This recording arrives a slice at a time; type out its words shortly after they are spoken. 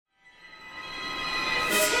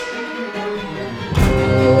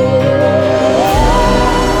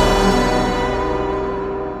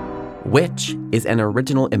Witch is an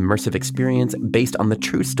original immersive experience based on the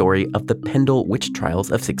true story of the Pendle witch trials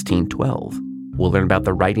of 1612. We'll learn about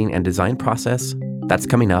the writing and design process. That's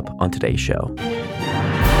coming up on today's show.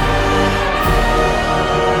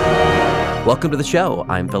 Welcome to the show.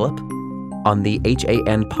 I'm Philip. On the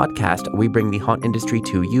HAN podcast, we bring the haunt industry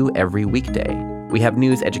to you every weekday. We have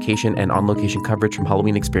news, education, and on-location coverage from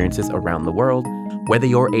Halloween experiences around the world. Whether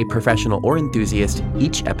you're a professional or enthusiast,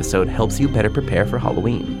 each episode helps you better prepare for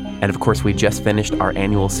Halloween. And of course, we just finished our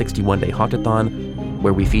annual 61-day Hauntathon,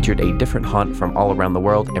 where we featured a different haunt from all around the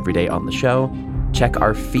world every day on the show. Check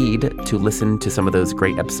our feed to listen to some of those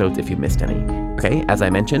great episodes if you missed any. Okay, as I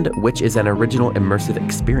mentioned, Witch is an original immersive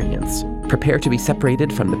experience. Prepare to be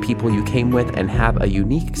separated from the people you came with and have a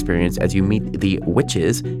unique experience as you meet the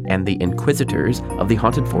witches and the inquisitors of the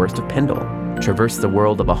haunted forest of Pendle. Traverse the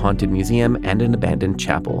world of a haunted museum and an abandoned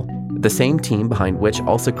chapel. The same team behind which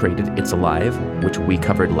also created It's Alive, which we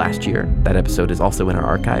covered last year. That episode is also in our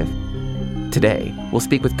archive. Today, we'll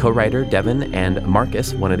speak with co-writer Devin and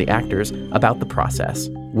Marcus, one of the actors, about the process,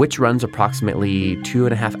 which runs approximately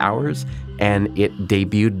 2.5 hours, and it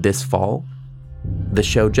debuted this fall. The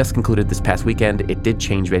show just concluded this past weekend. It did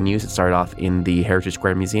change venues. It started off in the Heritage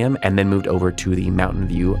Square Museum and then moved over to the Mountain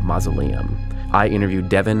View Mausoleum. I interviewed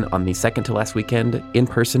Devin on the second to last weekend in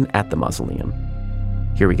person at the Mausoleum.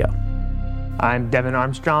 Here we go. I'm Devin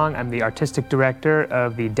Armstrong. I'm the artistic director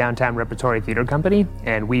of the Downtown Repertory Theater Company,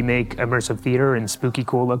 and we make immersive theater in spooky,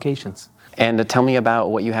 cool locations. And tell me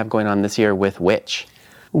about what you have going on this year with Witch.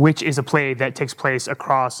 Witch is a play that takes place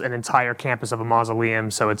across an entire campus of a mausoleum.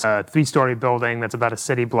 So it's a 3-story building that's about a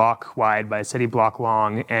city block wide by a city block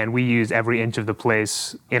long, and we use every inch of the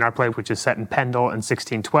place in our play, which is set in Pendle in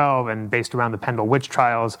 1612 and based around the Pendle witch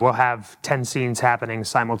trials. We'll have 10 scenes happening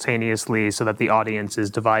simultaneously so that the audience is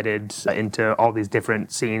divided into all these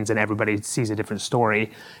different scenes and everybody sees a different story.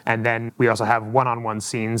 And then we also have one-on-one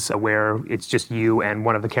scenes where it's just you and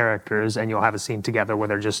one of the characters, and you'll have a scene together where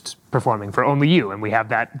they're just performing for only you, and we have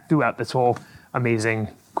that throughout this whole amazing,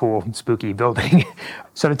 cool, spooky building.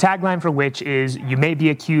 So the tagline for Witch is, you may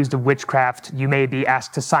be accused of witchcraft, you may be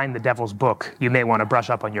asked to sign the devil's book, you may want to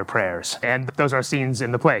brush up on your prayers. And those are scenes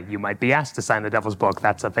in the play. You might be asked to sign the devil's book.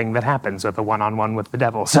 That's a thing that happens with a one-on-one with the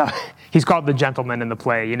devil. So he's called the gentleman in the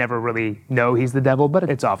play. You never really know he's the devil, but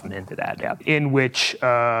it's often hinted at, yeah. In which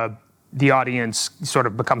the audience sort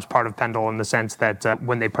of becomes part of Pendle in the sense that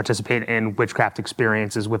when they participate in witchcraft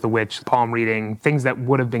experiences with a witch, palm reading, things that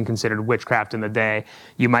would have been considered witchcraft in the day,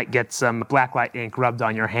 you might get some blacklight ink rubbed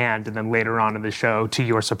on your hand, and then later on in the show, to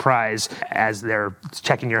your surprise, as they're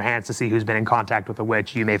checking your hands to see who's been in contact with a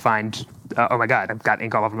witch, you may find, oh my God, I've got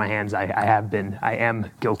ink all over my hands. I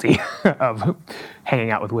am guilty of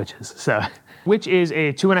hanging out with witches. So Witch is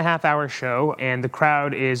a 2.5-hour show, and the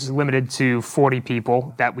crowd is limited to 40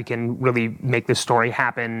 people that we can really make this story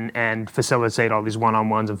happen and facilitate all these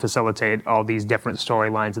one-on-ones and facilitate all these different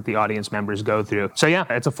storylines that the audience members go through. So yeah,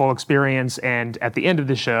 it's a full experience, and at the end of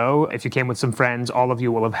the show, if you came with some friends, all of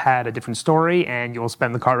you will have had a different story, and you'll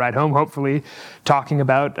spend the car ride home, hopefully, talking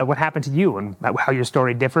about what happened to you and how your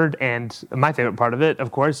story differed. And my favorite part of it,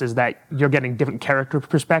 of course, is that you're getting different character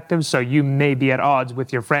perspectives, so you may be at odds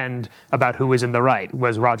with your friend about who was in the right.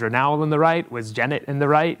 Was Roger Nowell in the right? Was Janet in the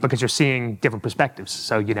right? Because you're seeing different perspectives,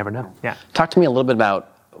 so you never know. Yeah. Talk to me a little bit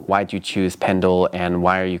about why did you choose Pendle and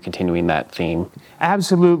why are you continuing that theme?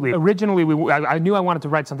 Absolutely. Originally, I knew I wanted to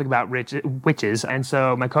write something about witches, and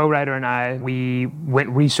so my co-writer and I, we went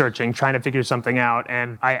researching, trying to figure something out,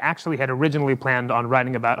 and I actually had originally planned on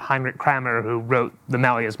writing about Heinrich Kramer, who wrote the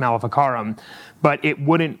Malleus Maleficarum, but it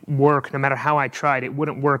wouldn't work, no matter how I tried, it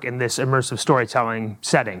wouldn't work in this immersive storytelling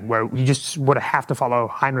setting, where you just would have to follow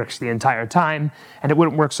Heinrichs the entire time, and it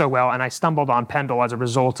wouldn't work so well, and I stumbled on Pendle as a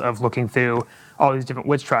result of looking through all these different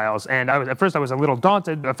witch trials. And at first I was a little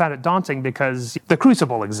daunted. I found it daunting because the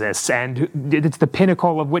Crucible exists, and it's the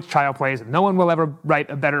pinnacle of witch trial plays. No one will ever write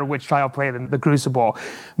a better witch trial play than the Crucible.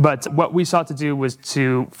 But what we sought to do was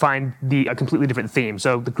to find a completely different theme.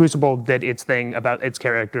 So the Crucible did its thing about its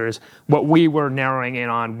characters. What we were narrowing in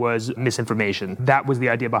on was misinformation. That was the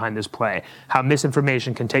idea behind this play. How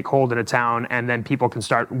misinformation can take hold in a town, and then people can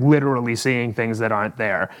start literally seeing things that aren't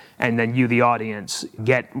there. And then you, the audience,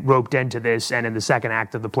 get roped into this, and in the second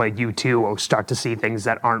act of the play, you too will start to see things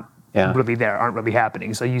that aren't really there, aren't really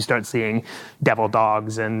happening. So you start seeing devil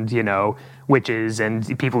dogs and, witches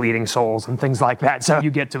and people eating souls and things like that. So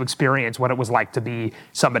you get to experience what it was like to be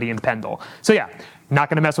somebody in Pendle. So yeah, Not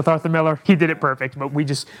going to mess with Arthur Miller. He did it perfect, but we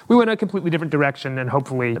went a completely different direction and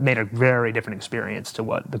hopefully made a very different experience to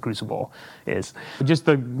what the Crucible is. Just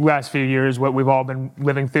the last few years, what we've all been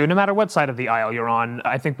living through, no matter what side of the aisle you're on,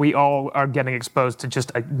 I think we all are getting exposed to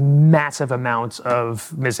just a massive amount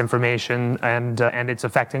of misinformation, and it's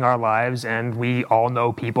affecting our lives, and we all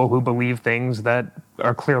know people who believe things that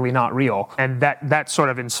are clearly not real. And that sort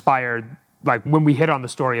of inspired, like when we hit on the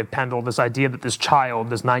story of Pendle, this idea that this child,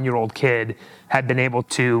 this 9-year-old kid, had been able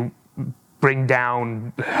to bring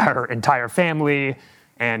down her entire family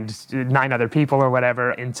and 9 other people or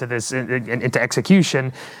whatever into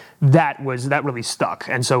execution, that really stuck.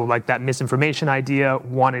 And so like that misinformation idea,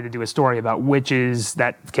 wanted to do a story about witches,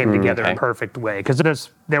 that came together in a perfect way. Because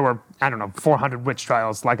there were, 400 witch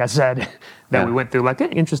trials, like I said, that we went through. Like,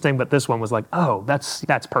 interesting, but this one was like, oh, that's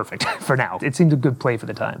perfect for now. It seemed a good play for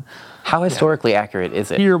the time. How historically accurate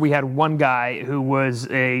is it? Here we had one guy who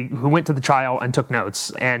went to the trial and took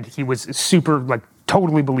notes, and he was super,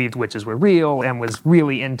 totally believed witches were real and was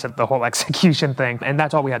really into the whole execution thing. And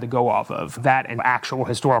that's all we had to go off of. That and actual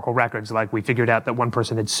historical records, like we figured out that one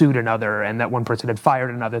person had sued another and that one person had fired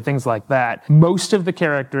another, things like that. Most of the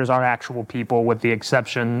characters are actual people, with the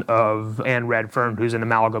exception of Anne Redfern, who's an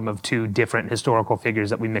amalgam of 2 different historical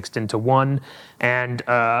figures that we mixed into one. And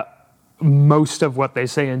most of what they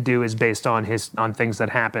say and do is based on things that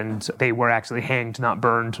happened. They were actually hanged, not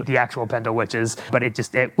burned, the actual Pendle witches. But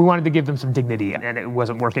we wanted to give them some dignity, and it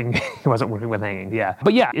wasn't working. It wasn't working with hanging. Yeah,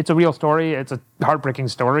 but yeah, it's a real story. It's a heartbreaking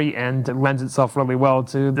story, and it lends itself really well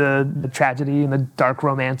to the tragedy and the dark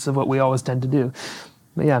romance of what we always tend to do.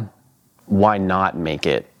 But yeah, why not make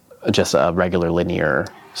it just a regular linear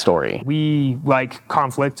story? We like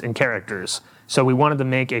conflict and characters, so we wanted to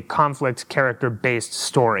make a conflict character-based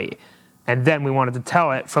story. And then we wanted to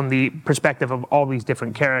tell it from the perspective of all these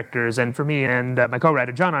different characters. And for me and my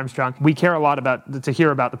co-writer, John Armstrong, we care a lot to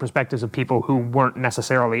hear about the perspectives of people who weren't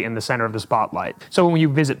necessarily in the center of the spotlight. So when you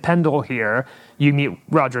visit Pendle here, you meet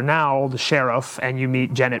Roger Nowell, the sheriff, and you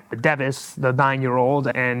meet Janet Davis, the 9-year-old,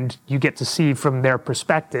 and you get to see from their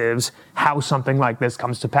perspectives how something like this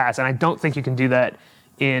comes to pass. And I don't think you can do that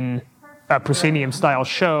in a proscenium-style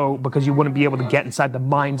show, because you wouldn't be able to get inside the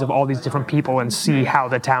minds of all these different people and see how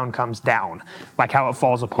the town comes down, like how it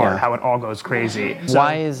falls apart, how it all goes crazy.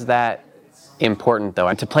 Why is that important, though?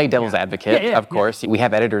 And to play devil's advocate, of course, we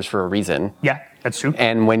have editors for a reason. Yeah, that's true.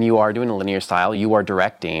 And when you are doing a linear style, you are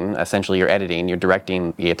directing, essentially you're editing, you're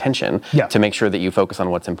directing the attention to make sure that you focus on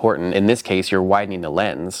what's important. In this case, you're widening the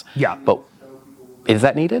lens. Yeah. But is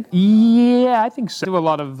that needed? Yeah, I think so. I do a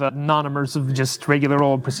lot of non-immersive, just regular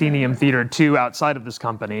old proscenium theater too outside of this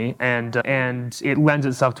company, and it lends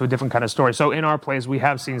itself to a different kind of story. So in our plays, we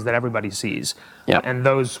have scenes that everybody sees, and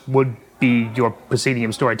those would be your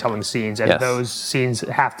proscenium storytelling scenes, and those scenes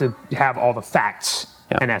have to have all the facts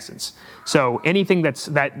in essence. So anything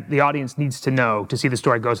that the audience needs to know to see the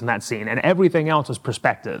story goes in that scene, and everything else is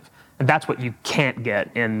perspective. And that's what you can't get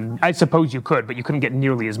in, I suppose you could, but you couldn't get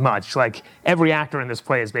nearly as much. Like, every actor in this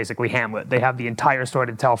play is basically Hamlet. They have the entire story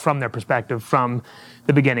to tell from their perspective, from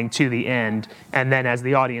the beginning to the end. And then as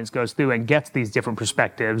the audience goes through and gets these different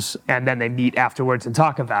perspectives, and then they meet afterwards and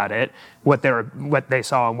talk about it, what they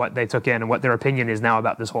saw and what they took in and what their opinion is now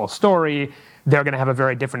about this whole story, they're going to have a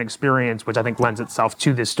very different experience, which I think lends itself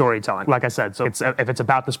to this storytelling. Like I said, so if it's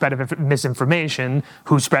about the spread of misinformation,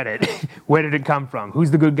 who spread it? Where did it come from?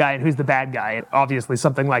 Who's the good guy and who's the bad guy? And obviously,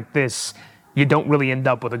 something like this, you don't really end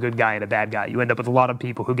up with a good guy and a bad guy. You end up with a lot of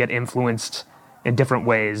people who get influenced in different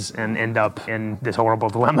ways and end up in this horrible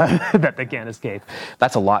dilemma that they can't escape.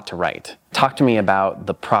 That's a lot to write. Talk to me about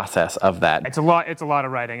the process of that. It's a lot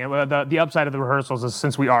of writing. The upside of the rehearsals is,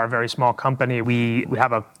 since we are a very small company, we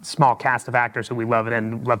have a small cast of actors who we love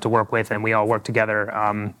and love to work with, and we all work together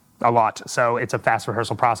a lot. So it's a fast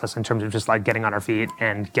rehearsal process in terms of just like getting on our feet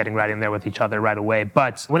and getting right in there with each other right away.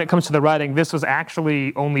 But when it comes to the writing, this was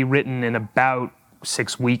actually only written in about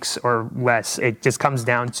 6 weeks or less. It just comes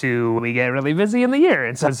down to, we get really busy in the year,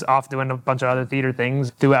 and so it's off doing a bunch of other theater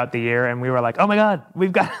things throughout the year, and we were like, oh my god,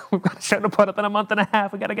 we've got a show to put up in a month and a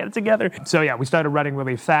half, we got to get it together. So yeah, we started writing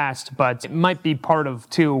really fast, but it might be part of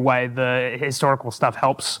too why the historical stuff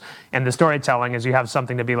helps, and the storytelling is you have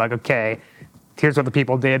something to be like, okay, here's what the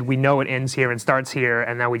people did. We know it ends here and starts here,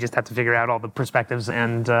 and now we just have to figure out all the perspectives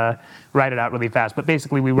and write it out really fast. But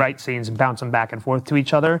basically, we write scenes and bounce them back and forth to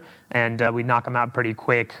each other, and we knock them out pretty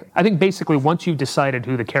quick. I think basically once you've decided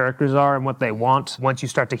who the characters are and what they want, once you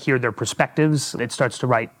start to hear their perspectives, it starts to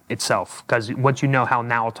write itself. Because once you know how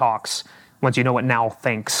Nowell talks, once you know what Nal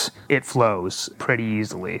thinks, it flows pretty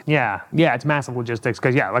easily. Yeah, it's massive logistics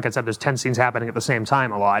because, like I said, there's 10 scenes happening at the same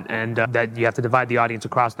time a lot, and that you have to divide the audience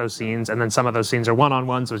across those scenes, and then some of those scenes are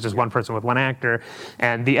one-on-one, so it's just one person with one actor,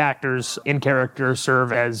 and the actors in character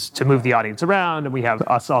serve as to move the audience around, and we have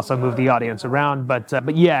us also move the audience around, but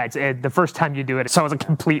yeah, the first time you do it, it's always a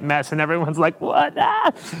complete mess, and everyone's like,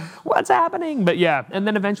 what's happening? But yeah, and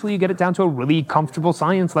then eventually you get it down to a really comfortable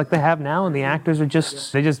science like they have now, and the actors are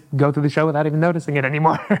they just go through the show without even noticing it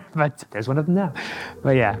anymore. But there's one of them now.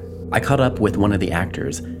 But yeah. I caught up with one of the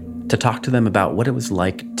actors to talk to them about what it was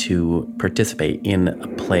like to participate in a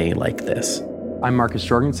play like this. I'm Marcus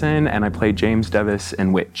Jorgensen, and I play James Devis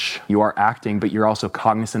in Witch. You are acting, but you're also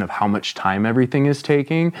cognizant of how much time everything is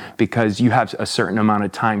taking, because you have a certain amount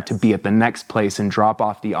of time to be at the next place and drop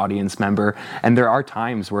off the audience member. And there are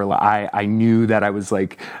times where I knew that I was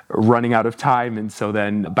like running out of time, and so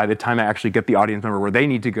then by the time I actually get the audience member where they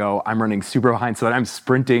need to go, I'm running super behind, so that I'm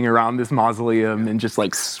sprinting around this mausoleum and just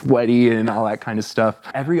like sweaty and all that kind of stuff.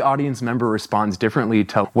 Every audience member responds differently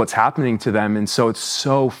to what's happening to them, and so it's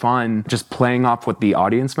so fun just playing off what the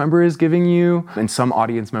audience member is giving you. And some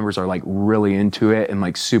audience members are like really into it and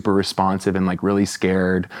like super responsive and like really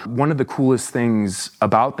scared. One of the coolest things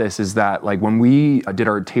about this is that like when we did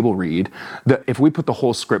our table read, if we put the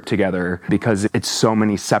whole script together, because it's so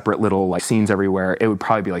many separate little like scenes everywhere, it would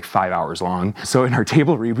probably be like 5 hours long. So in our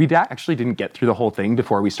table read, we actually didn't get through the whole thing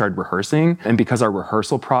before we started rehearsing. And because our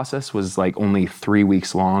rehearsal process was like only 3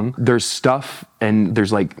 weeks long, there's stuff and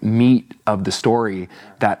there's like meat of the story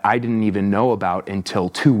that I didn't even know about until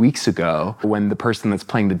 2 weeks ago, when the person that's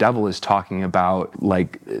playing the devil is talking about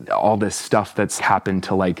like all this stuff that's happened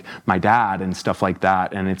to like my dad and stuff like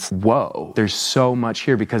that. And it's, whoa, there's so much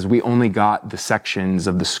here because we only got the sections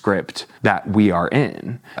of the script that we are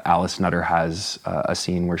in. Alice Nutter has a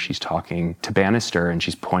scene where she's talking to Bannister and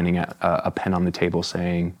she's pointing at a pen on the table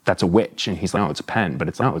saying, "That's a witch." And he's like, "No, it's a pen," but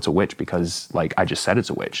it's a witch because like I just said it's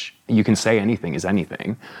a witch. You can say anything is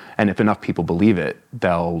anything. And if enough people believe it,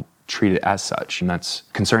 they'll treat it as such. And that's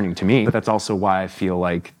concerning to me. But that's also why I feel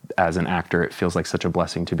like as an actor, it feels like such a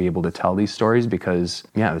blessing to be able to tell these stories because,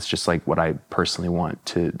 yeah, it's just like what I personally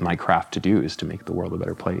want my craft to do is to make the world a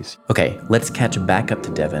better place. Okay, let's catch back up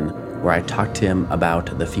to Devin, where I talked to him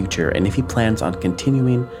about the future and if he plans on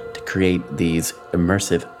continuing to create these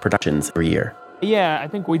immersive productions every year. Yeah, I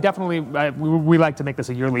think we definitely, we like to make this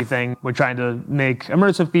a yearly thing. We're trying to make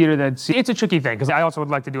immersive theater it's a tricky thing, because I also would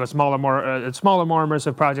like to do a smaller, more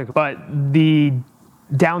immersive project, but the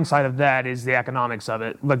downside of that is the economics of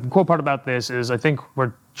it. Like the cool part about this is I think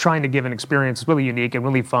we're trying to give an experience that's really unique and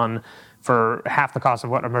really fun for half the cost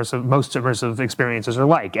of what most immersive experiences are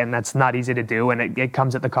like, and that's not easy to do, and it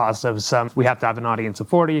comes at the cost of we have to have an audience of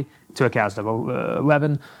 40 to a cast of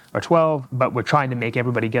 11 or 12, but we're trying to make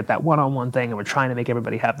everybody get that one-on-one thing, and we're trying to make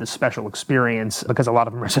everybody have this special experience, because a lot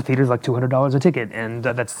of immersive theater is like $200 a ticket, and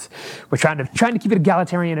we're trying to keep it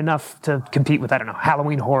egalitarian enough to compete with, I don't know,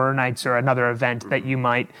 Halloween Horror Nights or another event that you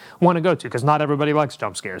might want to go to, because not everybody likes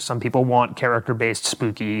jump scares. Some people want character-based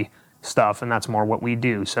spooky stuff, and that's more what we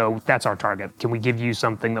do. So that's our target. Can we give you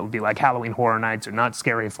something that would be like Halloween Horror Nights or not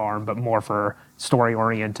Scary Farm, but more for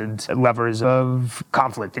story-oriented levers of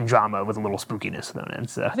conflict and drama with a little spookiness thrown in.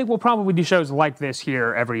 So I think we'll probably do shows like this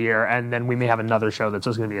here every year, and then we may have another show that's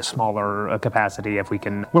just going to be a smaller capacity if we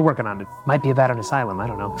can. We're working on it. Might be about an asylum. I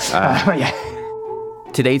don't know. But yeah.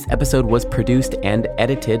 Today's episode was produced and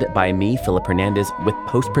edited by me, Philip Hernandez, with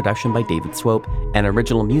post-production by David Swope and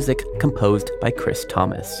original music composed by Chris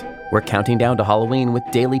Thomas. We're counting down to Halloween with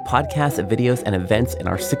daily podcasts, videos, and events in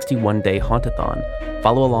our 61-day Hauntathon.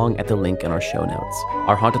 Follow along at the link in our show notes.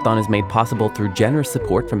 Our Hauntathon is made possible through generous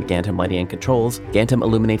support from Gantom Lighting and Controls. Gantom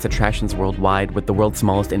illuminates attractions worldwide with the world's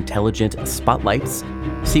smallest intelligent spotlights.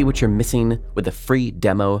 See what you're missing with a free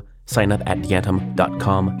demo. Sign up at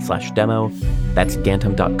gantom.com/demo. That's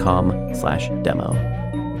gantom.com/demo.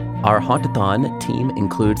 Our Hauntathon team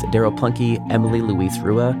includes Daryl Plunkey, Emily Louise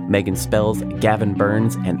Rua, Megan Spells, Gavin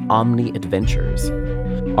Burns, and Omni Adventures.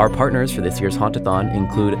 Our partners for this year's Hauntathon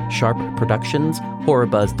include Sharp Productions,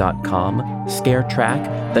 HorrorBuzz.com, ScareTrack,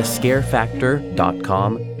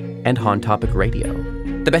 TheScareFactor.com, and Haunt Topic Radio.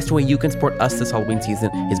 The best way you can support us this Halloween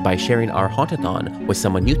season is by sharing our Hauntathon with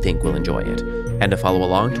someone you think will enjoy it. And to follow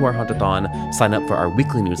along to our Hauntathon, sign up for our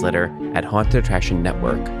weekly newsletter at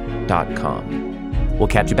HauntedAttractionNetwork.com. We'll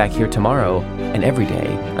catch you back here tomorrow and every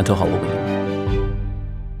day until Halloween.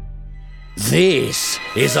 This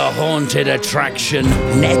is a Haunted Attraction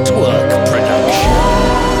Network production.